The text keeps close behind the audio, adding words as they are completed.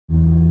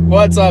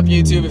What's up,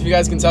 YouTube? If you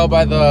guys can tell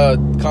by the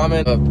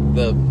comment of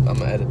I'm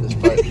gonna edit this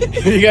part.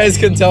 If you guys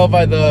can tell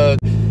by the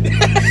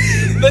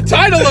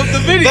title of the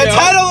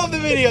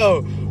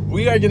video,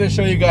 we are gonna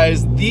show you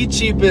guys the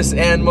cheapest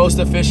and most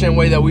efficient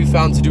way that we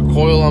found to do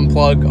coil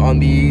unplug on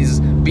these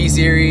B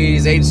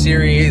series, H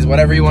series,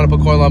 whatever you want to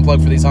put coil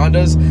unplug for these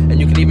Hondas, and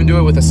you can even do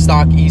it with a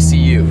stock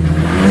ECU.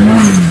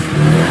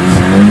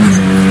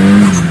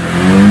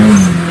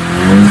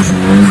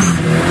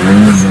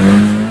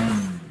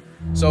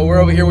 So we're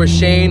over here with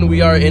Shane. We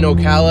are in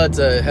Ocala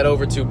to head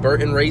over to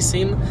Burton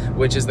Racing,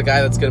 which is the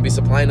guy that's going to be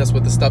supplying us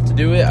with the stuff to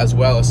do it, as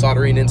well as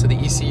soldering into the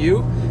ECU.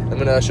 I'm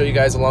going to show you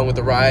guys along with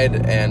the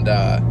ride and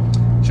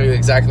show you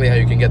exactly how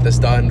you can get this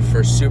done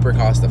for super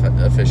cost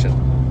efficient,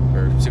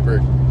 or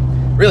super,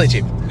 really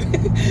cheap. How's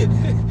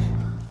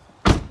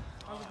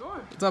it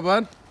going? What's up,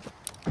 bud?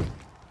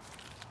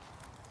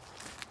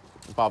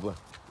 Pablo.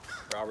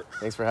 Robert.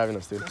 Thanks for having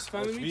us, dude. Nice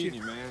to meet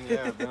you, man.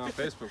 Yeah, I've been on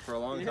Facebook for a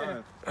long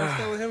time. I was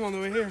telling him on the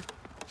way here.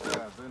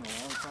 Yeah, I've been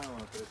a long time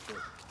on Facebook.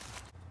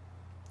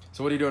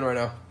 So what are you doing right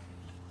now?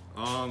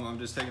 I'm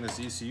just taking this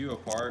ECU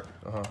apart,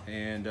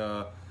 and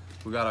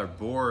we got our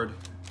board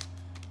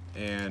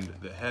and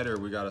the header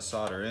we got to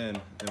solder in,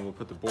 and we'll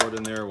put the board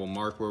in there. We'll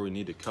mark where we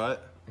need to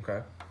cut.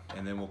 Okay.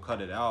 And then we'll cut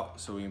it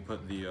out so we can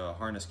put the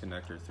harness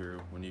connector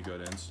through when you go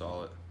to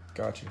install it.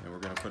 Gotcha. And we're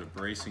gonna put a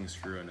bracing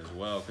screw in as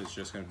well, because it's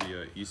just gonna be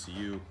a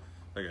ECU,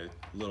 like a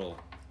little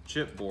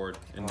chip board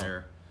in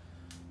there.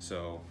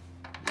 So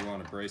we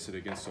want to brace it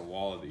against the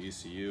wall of the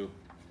ECU.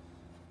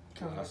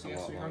 Kind of like the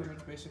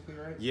S300, basically,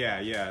 right?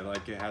 Yeah,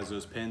 like it has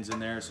those pins in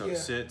there, so it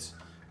sits.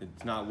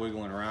 It's not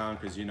wiggling around,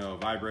 because you know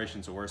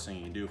vibration's the worst thing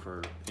you can do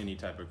for any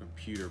type of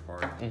computer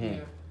part.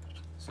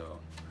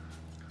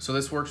 So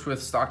this works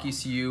with stock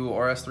ECU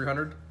or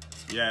S300?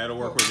 Yeah, it'll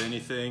work with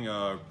anything.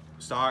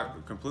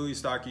 Completely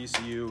stock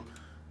ECU,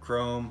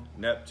 Chrome,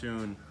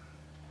 Neptune,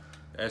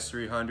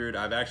 S300.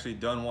 I've actually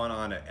done one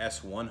on an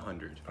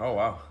S100. Oh,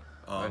 wow.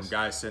 Nice.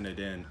 Guy sent it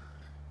in,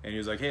 and he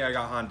was like, hey, I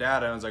got Honda.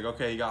 And I was like,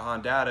 okay, you got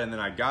Honda. And then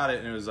I got it,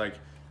 and it was like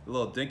a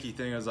little dinky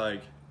thing. I was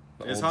like,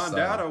 it's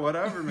Honda,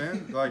 whatever,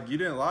 man. Like, you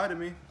didn't lie to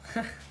me.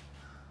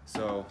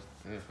 So.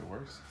 Yeah, if it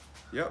works.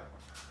 Yep.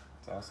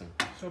 It's awesome.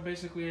 So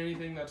basically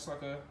anything that's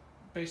like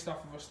based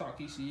off of a stock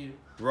ECU.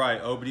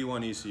 Right,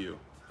 OBD1 ECU.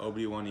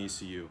 OBD1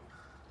 ECU.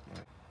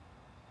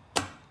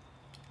 That's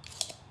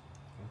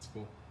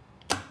cool.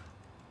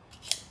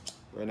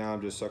 Right now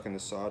I'm just sucking the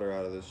solder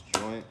out of this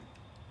joint.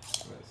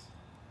 Nice.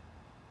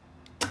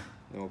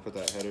 Then we'll put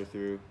that header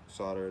through,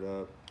 solder it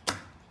up.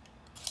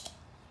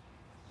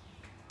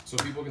 So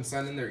people can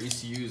send in their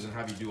ECUs and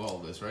have you do all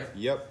of this, right?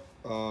 Yep.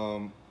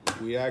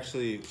 We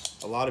actually,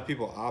 a lot of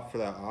people opt for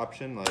that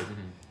option. Like,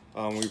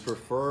 we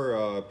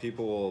prefer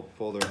people will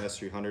pull their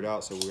S300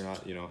 out, so we're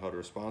not, held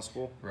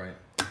responsible. Right.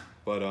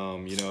 But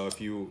if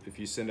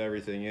you send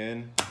everything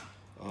in,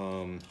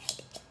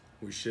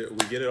 we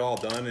get it all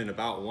done in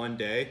about 1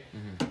 day,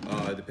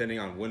 depending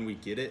on when we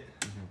get it,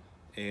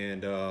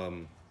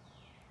 and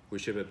we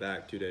ship it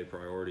back 2-day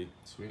priority.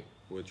 Sweet.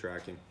 With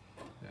tracking.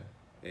 Yeah.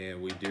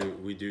 And we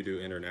do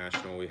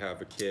international. We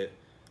have a kit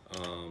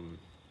in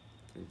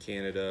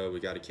Canada.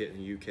 We got a kit in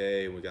the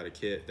UK, and we got a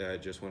kit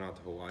that just went out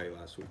to Hawaii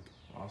last week.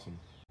 Awesome.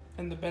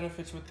 And the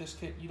benefits with this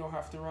kit, you don't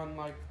have to run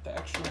like the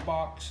extra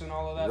box and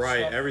all of that stuff. Right,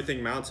 stuff.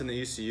 everything mounts in the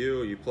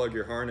ECU. You plug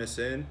your harness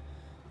in,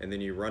 and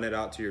then you run it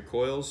out to your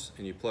coils,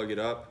 and you plug it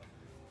up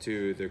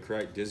to the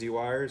correct dizzy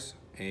wires,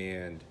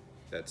 and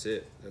that's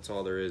it. That's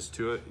all there is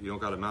to it. You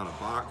don't got to mount a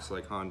box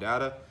like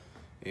Honda,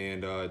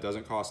 and it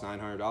doesn't cost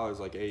 $900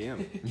 like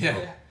AM.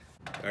 Yeah.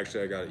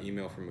 Actually, I got an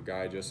email from a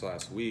guy just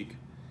last week,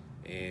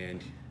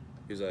 and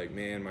he was like,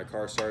 man, my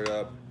car started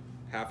up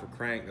half a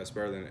crank. That's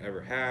better than it ever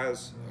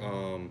has.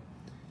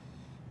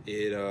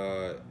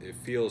 It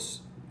feels,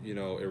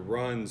 it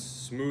runs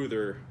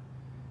smoother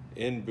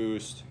in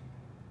boost,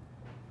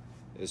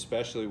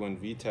 especially when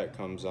VTEC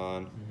comes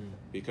on,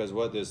 because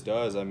what this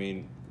does, I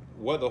mean,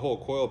 what the whole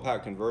coil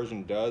pack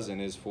conversion does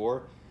and is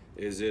for,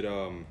 is it,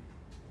 your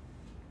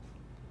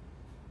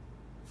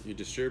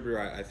distributor,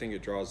 I think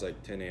it draws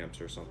like 10 amps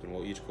or something.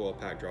 Well, each coil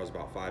pack draws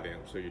about 5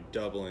 amps, so you're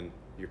doubling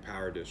your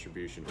power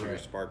distribution to your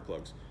spark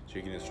plugs, so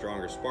you can get a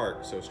stronger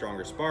spark. So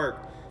stronger spark,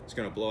 it's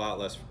going to blow out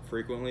less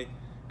frequently,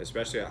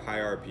 especially at high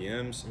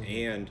RPMs,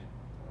 and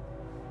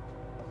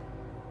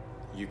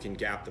you can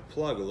gap the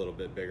plug a little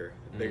bit bigger.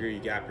 The bigger you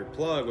gap your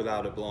plug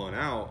without it blowing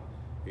out,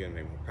 you're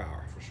gonna make more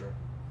power. For sure.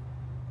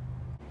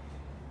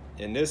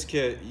 In this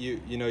kit, you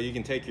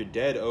can take your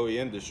dead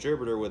OEM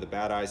distributor with a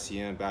bad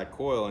ICM, bad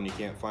coil, and you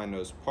can't find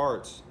those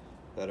parts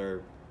that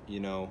are,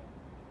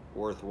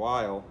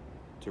 worthwhile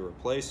to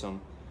replace them,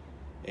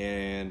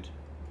 and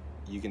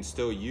you can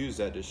still use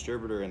that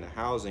distributor in the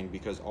housing,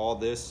 because all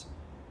this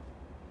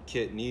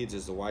kit needs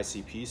is the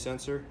YCP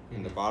sensor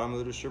in the bottom of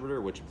the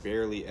distributor, which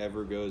barely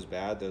ever goes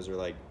bad. Those are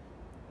like,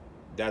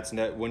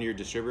 when your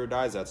distributor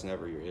dies, that's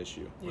never your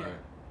issue. Yeah. Right.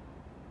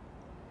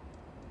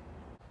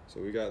 So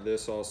we got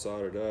this all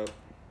soldered up.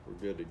 We're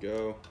good to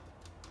go.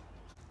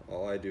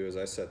 All I do is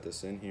I set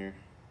this in here,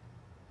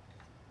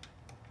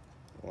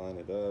 line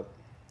it up.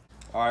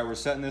 All right, we're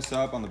setting this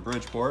up on the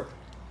Bridgeport.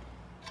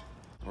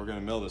 We're gonna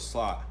mill this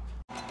slot.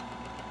 Yeah,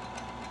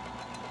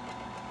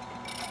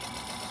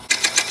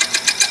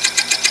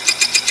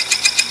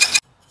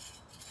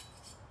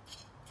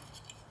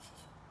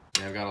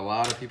 I've got a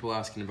lot of people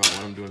asking about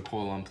when I'm doing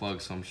coil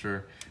unplug, so I'm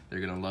sure they're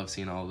gonna love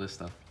seeing all this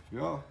stuff.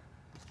 Yeah,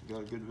 you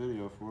got a good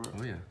video for it.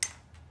 Oh yeah.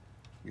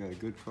 You got a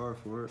good car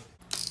for it.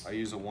 I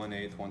use a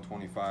 1/8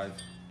 125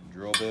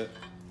 drill bit.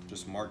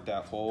 Just mark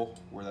that hole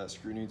where that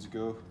screw needs to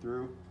go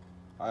through.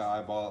 I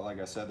eyeball it, like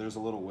I said, there's a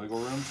little wiggle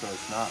room, so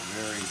it's not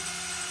very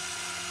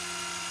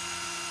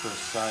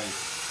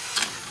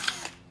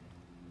precise.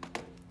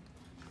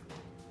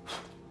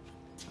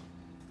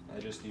 I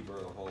just deburr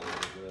the hole a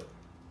little bit.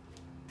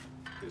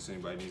 In case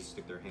anybody needs to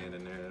stick their hand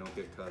in there, they don't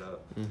get cut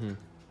up. Mm-hmm.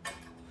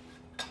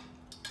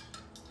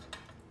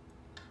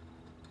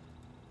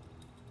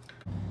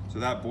 So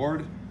that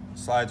board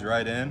slides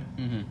right in.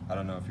 Mm-hmm. I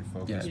don't know if you're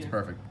focused. Yeah, it's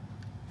perfect.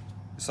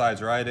 It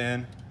slides right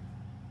in.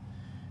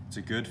 It's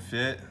a good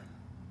fit.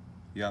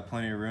 You got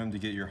plenty of room to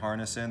get your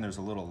harness in. There's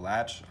a little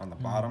latch on the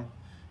bottom,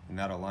 and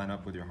that'll line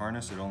up with your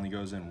harness. It only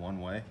goes in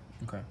one way.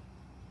 Okay.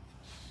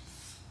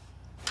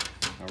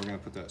 Now we're gonna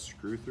put that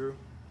screw through.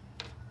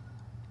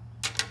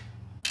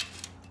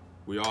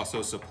 We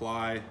also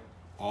supply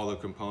all the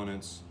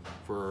components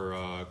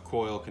for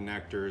coil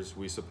connectors.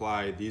 We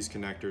supply these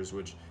connectors,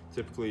 which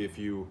typically if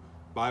you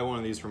buy one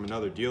of these from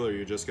another dealer,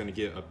 you're just gonna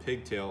get a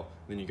pigtail,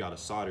 then you gotta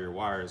solder your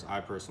wires.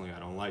 I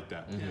don't like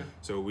that. Yeah.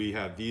 So we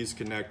have these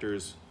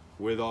connectors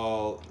with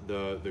all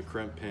the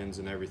crimp pins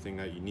and everything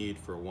that you need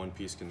for a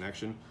one-piece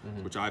connection,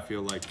 which I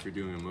feel like if you're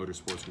doing a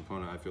motorsports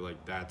component, I feel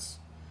like that's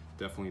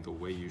definitely the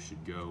way you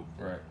should go.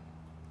 Right.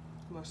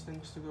 Less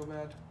things to go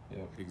bad.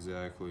 Yep.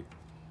 Exactly.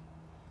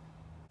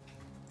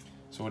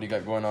 So what do you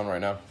got going on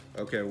right now?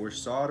 Okay, we're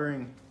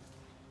soldering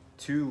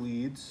 2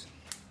 leads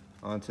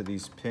onto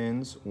these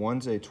pins.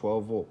 One's a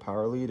 12-volt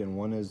power lead, and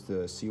one is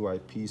the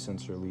CYP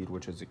sensor lead,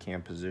 which is a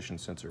cam position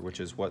sensor, which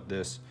is what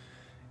this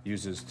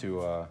uses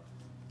to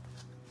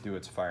do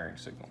its firing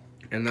signal.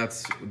 And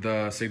that's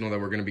the signal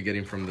that we're going to be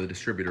getting from the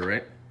distributor,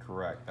 right?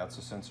 Correct. That's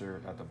a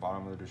sensor at the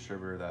bottom of the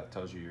distributor that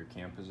tells you your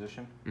cam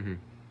position. Mm-hmm.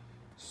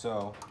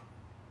 So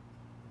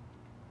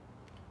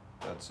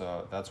that's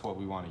what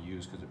we want to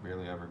use because it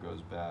barely ever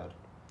goes bad.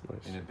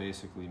 Nice. And it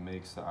basically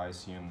makes the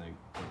ICM, the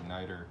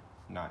igniter,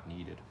 not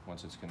needed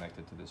once it's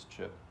connected to this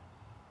chip.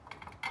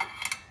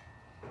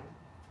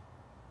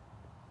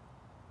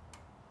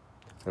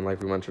 And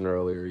like we mentioned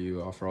earlier,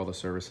 you offer all the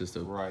services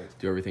to Right.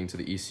 do everything to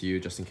the ECU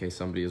just in case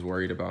somebody is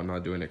worried about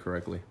not doing it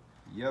correctly.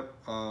 Yep.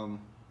 I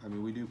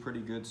mean, we do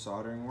pretty good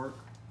soldering work.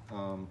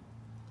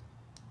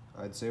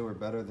 I'd say we're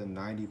better than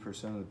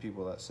 90% of the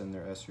people that send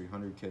their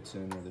S300 kits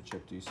in or the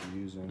chipped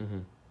ECUs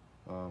in.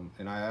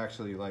 And I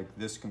actually like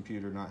this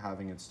computer not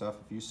having its stuff.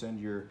 If you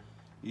send your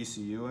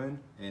ECU in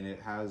and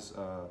it has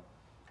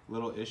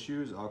little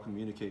issues, I'll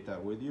communicate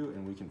that with you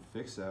and we can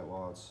fix that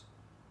while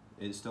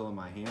it's still in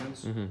my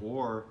hands.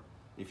 Or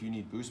if you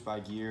need boost by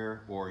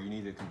gear or you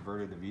need it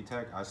converted to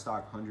VTEC, I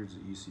stock hundreds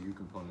of ECU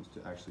components to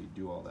actually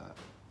do all that.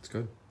 It's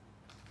good.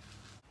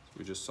 So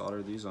we just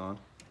solder these on.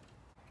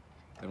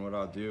 And what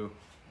I'll do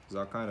is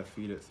I'll kind of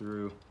feed it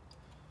through.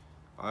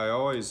 I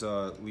always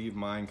leave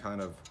mine kind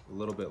of a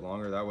little bit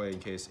longer. That way in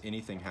case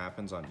anything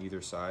happens on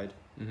either side,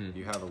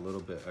 you have a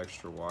little bit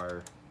extra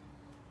wire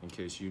in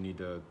case you need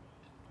to,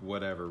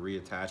 whatever,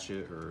 reattach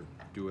it or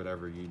do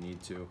whatever you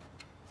need to.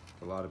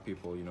 A lot of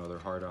people, you know, they're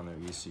hard on their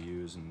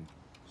ECUs and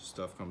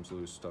stuff comes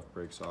loose, stuff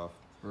breaks off.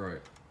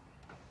 Right.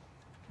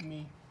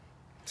 Me.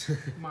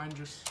 Mine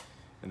just.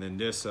 And then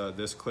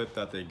this clip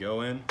that they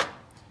go in,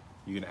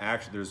 you can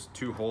actually, there's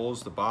 2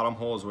 holes. The bottom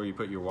hole is where you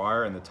put your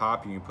wire, and the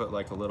top you can put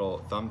like a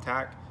little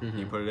thumbtack.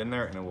 You put it in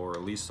there and it will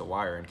release the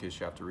wire in case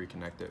you have to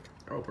reconnect it.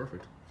 Oh,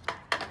 perfect.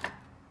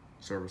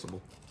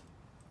 Serviceable.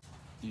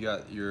 You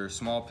got your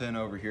small pin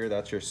over here,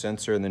 that's your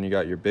sensor, and then you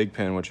got your big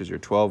pin, which is your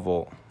 12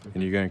 volt.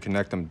 And you're gonna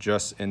connect them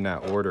just in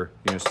that order.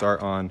 You're gonna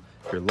start on,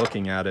 if you're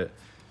looking at it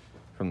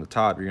from the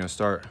top, you're gonna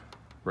start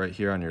right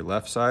here on your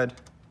left side,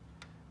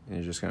 and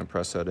you're just gonna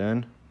press that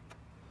in.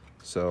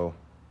 So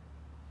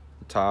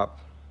the top,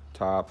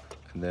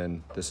 and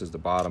then this is the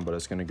bottom, but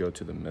it's gonna go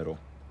to the middle.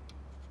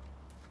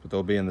 But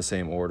they'll be in the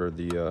same order.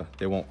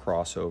 They won't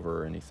cross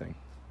over or anything.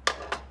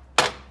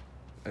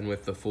 And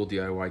with the full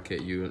DIY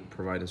kit, you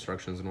provide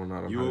instructions and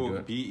whatnot on You how to do will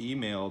it? be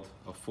emailed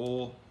a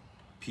full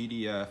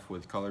PDF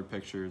with colored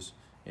pictures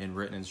and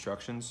written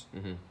instructions.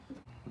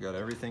 We got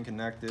everything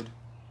connected.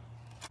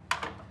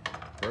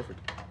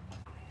 Perfect.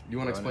 You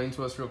want to explain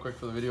to us real quick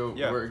for the video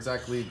Yeah. where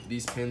exactly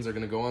these pins are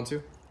going to go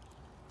onto?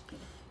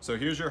 So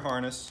here's your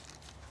harness.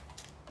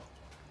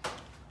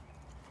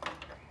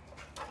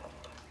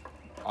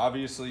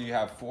 Obviously you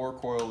have 4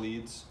 coil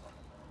leads.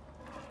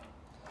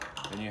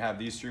 And you have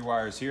these 3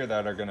 wires here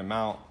that are gonna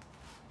mount.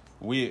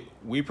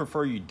 We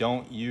prefer you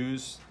don't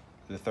use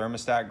the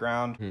thermostat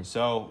ground.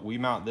 So we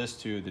mount this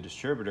to the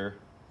distributor.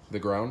 The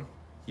ground?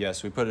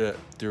 Yes, we put it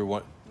through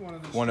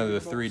one of the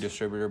 3 bolts.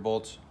 distributor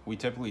bolts. We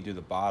typically do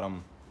the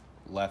bottom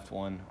left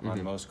one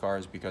on most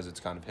cars because it's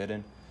kind of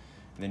hidden.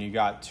 And Then you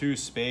got 2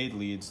 spade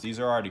leads. These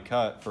are already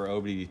cut for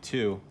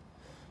OBD2.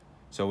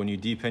 So when you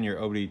depin your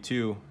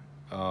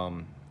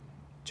OBD2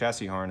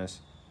 chassis harness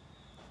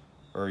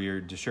or your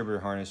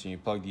distributor harness and you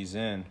plug these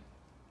in,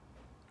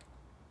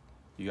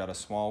 you got a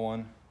small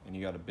one and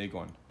you got a big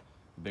one.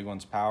 The big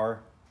one's power.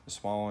 The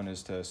small one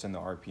is to send the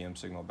RPM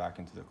signal back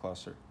into the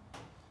cluster.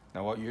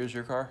 Now, what year is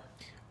your car?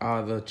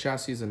 The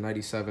chassis is a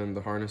 97.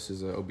 The harness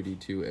is a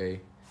OBD2A.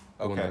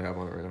 The one that I have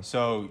on it right now.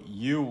 So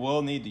you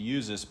will need to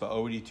use this, but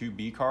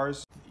OBD2B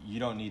cars, you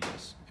don't need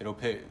this. It'll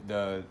pick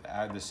the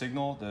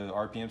signal, the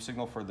RPM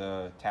signal for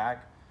the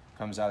tach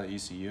comes out of the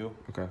ECU.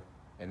 Okay.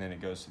 And then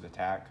it goes to the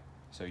tach.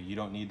 So you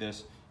don't need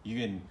this. You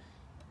can,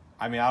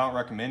 I mean, I don't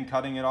recommend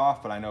cutting it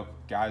off, but I know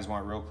guys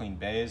want real clean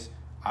bays.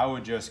 I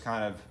would just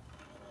kind of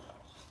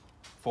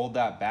fold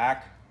that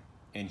back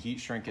and heat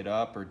shrink it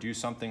up or do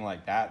something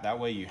like that. That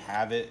way you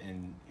have it,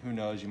 and who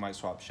knows, you might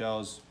swap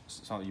shells.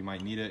 You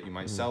might need it, you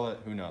might sell it,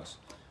 who knows.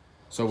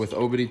 So with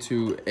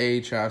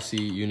OBD2A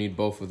chassis, you need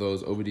both of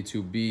those.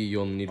 OBD2B,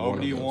 you'll need one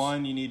of those.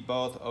 OBD1, you need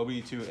both.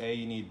 OBD2A,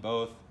 you need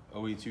both.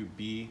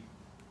 OBD2B,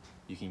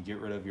 you can get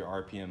rid of your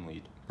RPM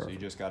lead. Perfect. So you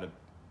just got a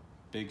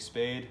big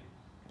spade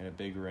and a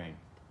big ring.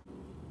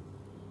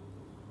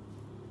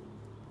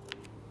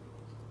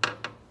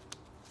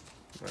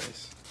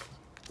 Nice.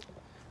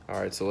 All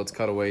right, so let's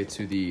cut away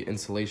to the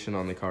installation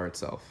on the car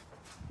itself.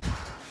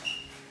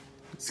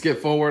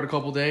 Skip forward a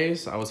couple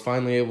days. I was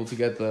finally able to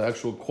get the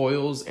actual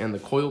coils and the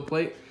coil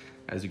plate,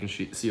 as you can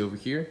see over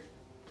here.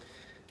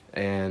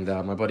 And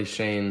my buddy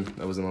Shane,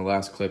 that was in the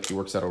last clip, he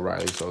works at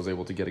O'Reilly, so I was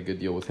able to get a good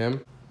deal with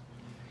him.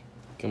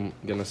 I'm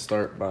gonna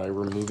start by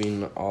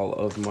removing all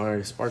of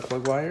my spark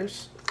plug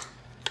wires.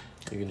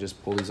 You can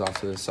just pull these off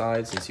to the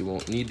side since you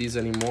won't need these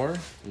anymore.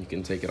 You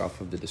can take it off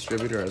of the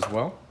distributor as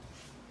well.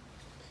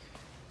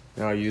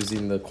 Now,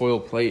 using the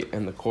coil plate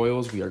and the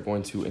coils, we are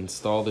going to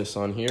install this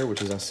on here,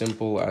 which is as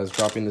simple as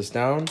dropping this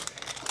down,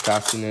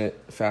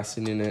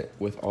 fastening it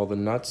with all the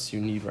nuts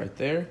you need right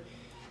there,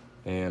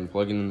 and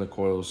plugging in the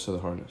coils to the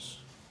harness.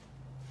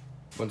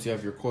 Once you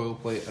have your coil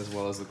plate as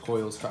well as the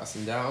coils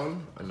fastened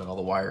down and all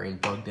the wiring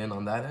plugged in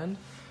on that end,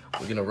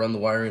 we're gonna run the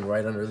wiring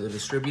right under the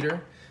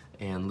distributor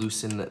and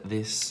loosen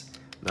this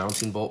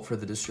mounting bolt for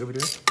the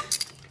distributor.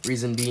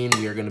 Reason being,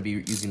 we are gonna be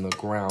using the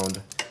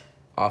ground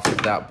off of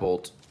that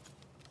bolt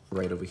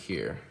right over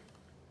here.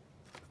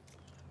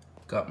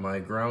 Got my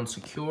ground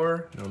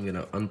secure. Now I'm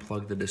gonna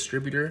unplug the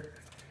distributor.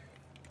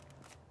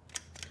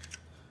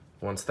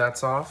 Once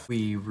that's off,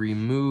 we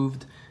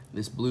removed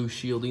this blue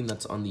shielding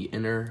that's on the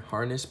inner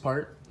harness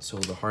part. So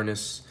the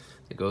harness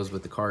that goes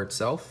with the car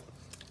itself.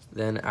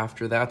 Then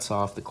after that's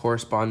off, the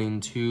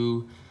corresponding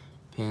 2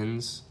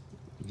 pins,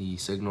 the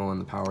signal and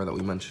the power that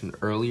we mentioned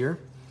earlier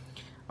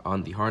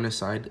on the harness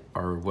side,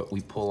 are what we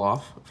pull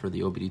off for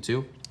the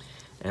OBD2.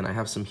 And I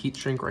have some heat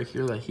shrink right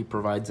here that he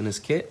provides in his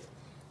kit.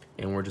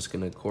 And we're just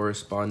gonna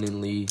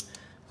correspondingly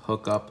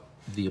hook up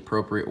the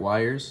appropriate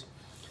wires.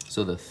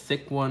 So the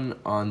thick one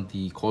on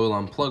the coil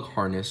on plug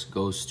harness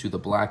goes to the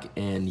black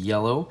and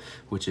yellow,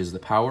 which is the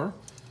power.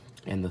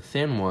 And the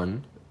thin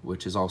one,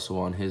 which is also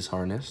on his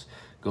harness,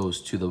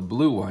 goes to the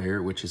blue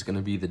wire, which is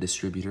gonna be the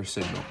distributor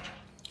signal.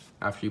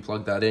 After you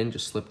plug that in,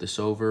 just slip this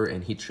over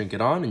and heat shrink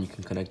it on, and you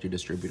can connect your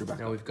distributor back.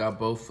 Now we've got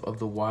both of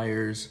the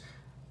wires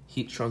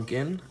heat shrunk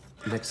in.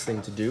 Next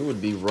thing to do would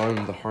be run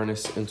the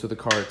harness into the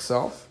car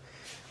itself.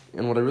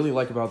 And what I really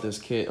like about this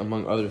kit,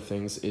 among other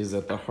things, is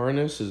that the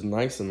harness is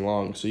nice and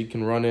long, so you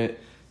can run it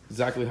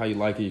exactly how you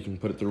like it. You can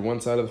put it through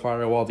one side of the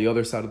firewall, the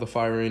other side of the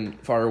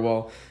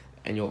firewall,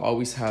 and you'll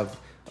always have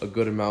a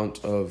good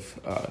amount of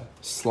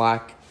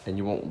slack, and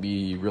you won't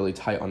be really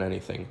tight on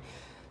anything.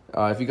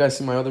 If you guys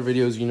see my other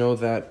videos, you know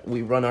that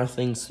we run our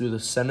things through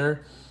the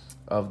center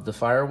of the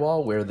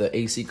firewall where the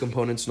AC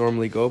components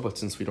normally go, but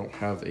since we don't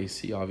have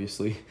AC,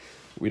 obviously,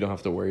 we don't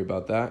have to worry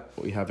about that.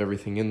 We have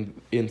everything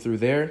in through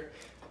there.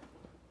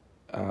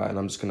 And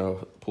I'm just gonna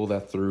pull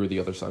that through the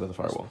other side of the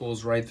firewall.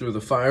 Pulls right through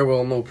the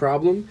firewall, no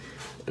problem.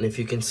 And if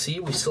you can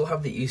see, we still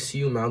have the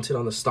ECU mounted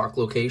on the stock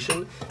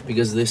location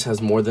because this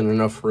has more than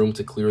enough room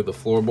to clear the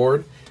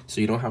floorboard.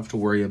 So you don't have to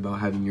worry about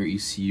having your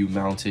ECU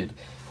mounted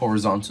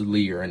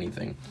horizontally or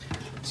anything.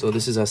 So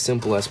this is as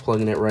simple as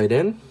plugging it right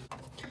in.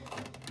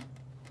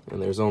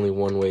 And there's only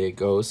one way it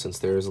goes since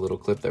there is a little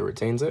clip that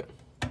retains it.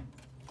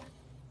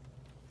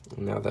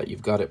 Now that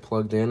you've got it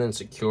plugged in and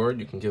secured,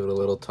 you can give it a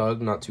little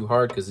tug, not too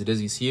hard because it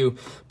is ECU,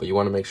 but you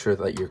want to make sure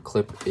that your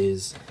clip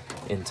is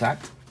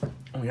intact.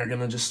 And we are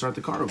gonna just start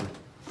the car over.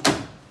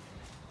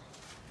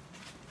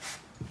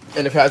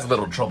 And if it has a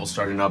little trouble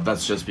starting up,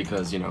 that's just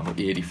because, you know,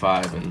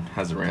 E85 and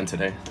hasn't ran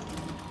today.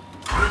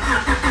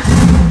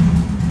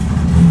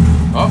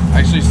 Oh,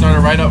 actually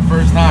started right up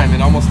first time.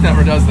 It almost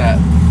never does that.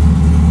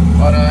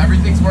 But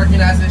everything's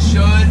working as it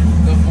should.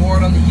 The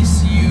board on the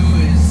ECU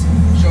is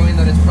showing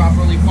that it's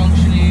properly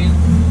functioning,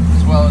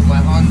 as well as my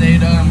on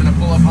data. I'm going to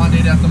pull up on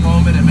data at the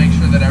moment and make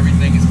sure that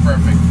everything is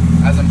perfect,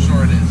 as I'm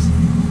sure it is.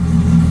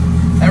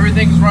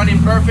 Everything's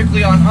running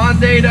perfectly on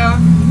data.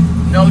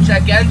 No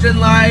check engine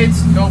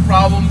lights, no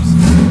problems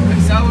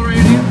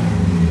accelerating.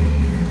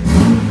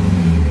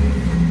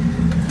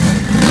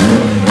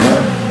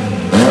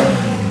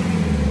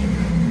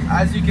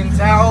 As you can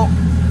tell,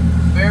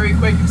 very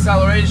quick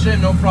acceleration,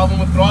 no problem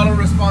with throttle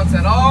response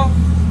at all.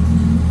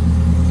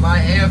 My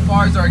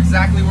AFRs are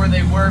exactly where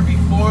they were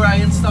before I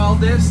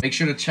installed this. Make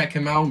sure to check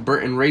him out,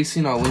 Burton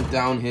Racing. I'll link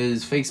down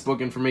his Facebook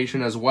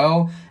information as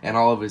well, and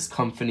all of his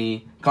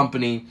company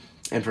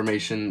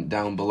information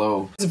down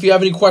below. If you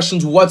have any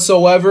questions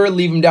whatsoever,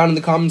 leave them down in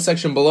the comment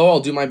section below. I'll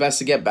do my best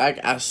to get back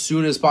as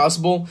soon as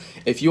possible.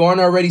 If you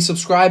aren't already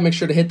subscribed, make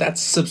sure to hit that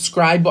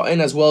subscribe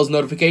button as well as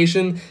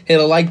notification. Hit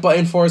a like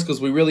button for us because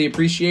we really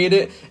appreciate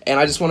it. And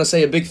I just want to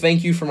say a big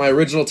thank you for my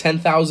original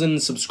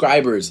 10,000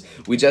 subscribers.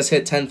 We just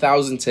hit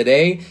 10,000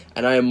 today,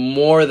 and I am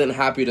more than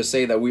happy to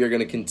say that we are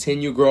going to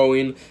continue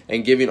growing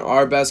and giving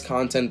our best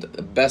content,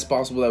 the best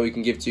possible that we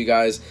can give to you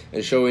guys,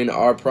 and showing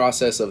our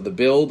process of the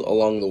build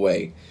along the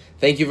way.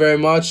 Thank you very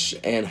much,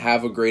 and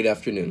have a great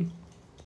afternoon.